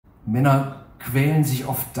Männer quälen sich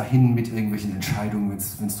oft dahin mit irgendwelchen Entscheidungen, wenn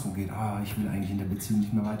es darum geht, ich will eigentlich in der Beziehung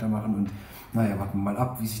nicht mehr weitermachen und naja, warten wir mal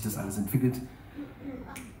ab, wie sich das alles entwickelt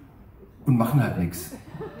und machen halt nichts.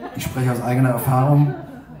 Ich spreche aus eigener Erfahrung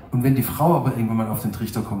und wenn die Frau aber irgendwann mal auf den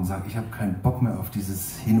Trichter kommt und sagt, ich habe keinen Bock mehr auf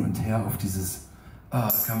dieses Hin und Her, auf dieses,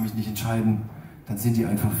 ich kann mich nicht entscheiden, dann sind die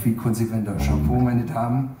einfach viel konsequenter. Chapeau, meine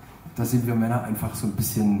Damen, da sind wir Männer einfach so ein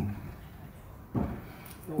bisschen,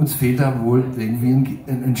 uns fehlt da wohl irgendwie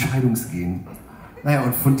ein Entscheidungsgehen. Naja,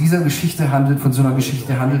 und von dieser Geschichte handelt, von so einer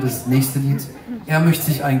Geschichte handelt das nächste Lied. Er möchte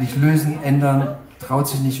sich eigentlich lösen, ändern, traut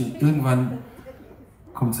sich nicht und irgendwann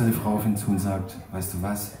kommt seine Frau auf ihn zu und sagt, weißt du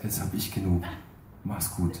was, jetzt habe ich genug,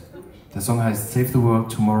 mach's gut. Der Song heißt Save the World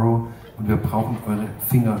Tomorrow und wir brauchen eure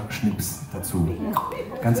Fingerschnips dazu.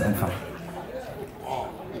 Ganz einfach.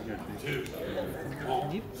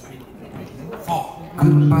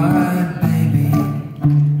 Goodbye, baby.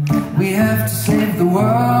 We have to save the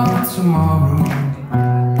world tomorrow.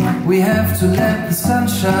 We have to let the sun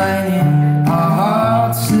shine in our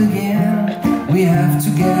hearts again. We have to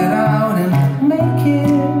get out and make it.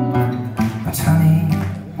 But honey,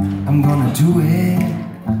 I'm gonna do it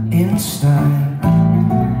in style.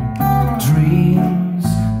 Dreams,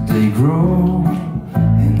 they grow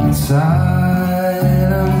in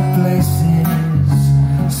silent places,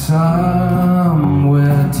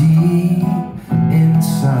 somewhere deep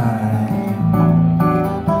inside.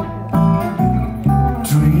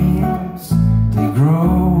 Dreams, they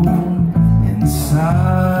grow in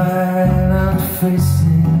silent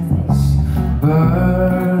faces.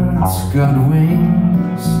 Birds got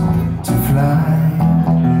wings to fly.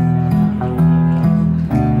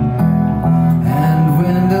 And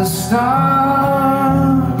when the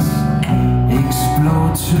stars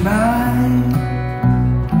explode tonight,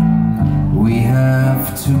 we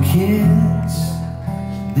have to kiss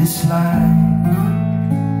this life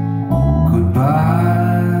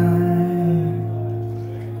goodbye.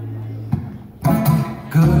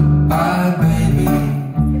 Goodbye, baby.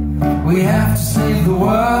 We have to save the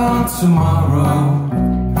world tomorrow.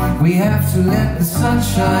 We have to let the sun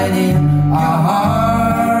shine in our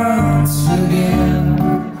hearts again.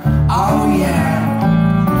 Oh yeah.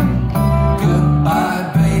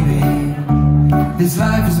 Goodbye, baby. This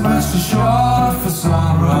life is much too short for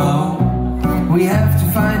sorrow. We have to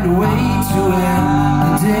find a way to end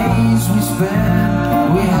the days we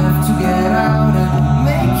spend. We have to get out and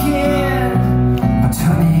make it. But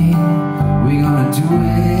honey, we're gonna do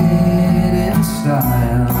it in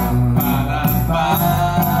style.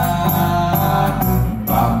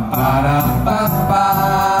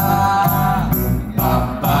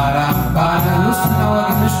 Lustenauer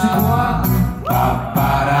gemischte Chor.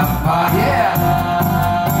 Yeah.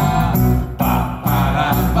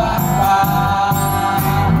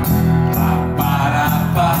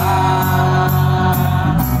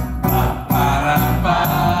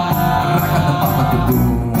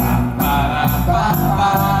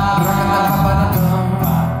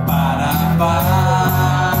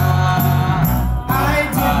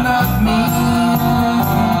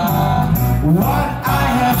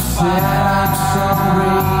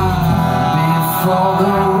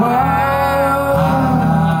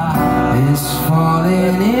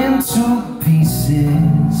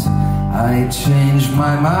 I changed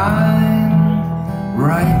my mind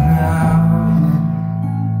right now.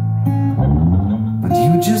 But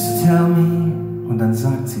you just tell me, und dann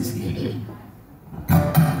sagt sie's ihm.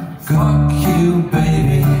 Fuck you,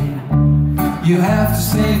 baby. You have to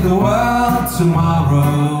save the world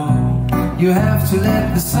tomorrow. You have to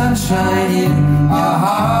let the sun shine in our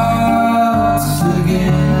hearts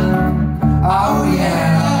again. Oh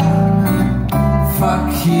yeah.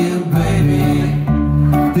 Fuck you, baby.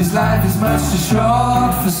 This life is much too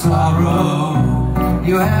short for sorrow.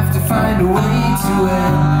 You have to find a way to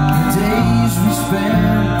end the days we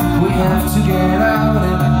spend. We have to get out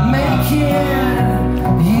and make it.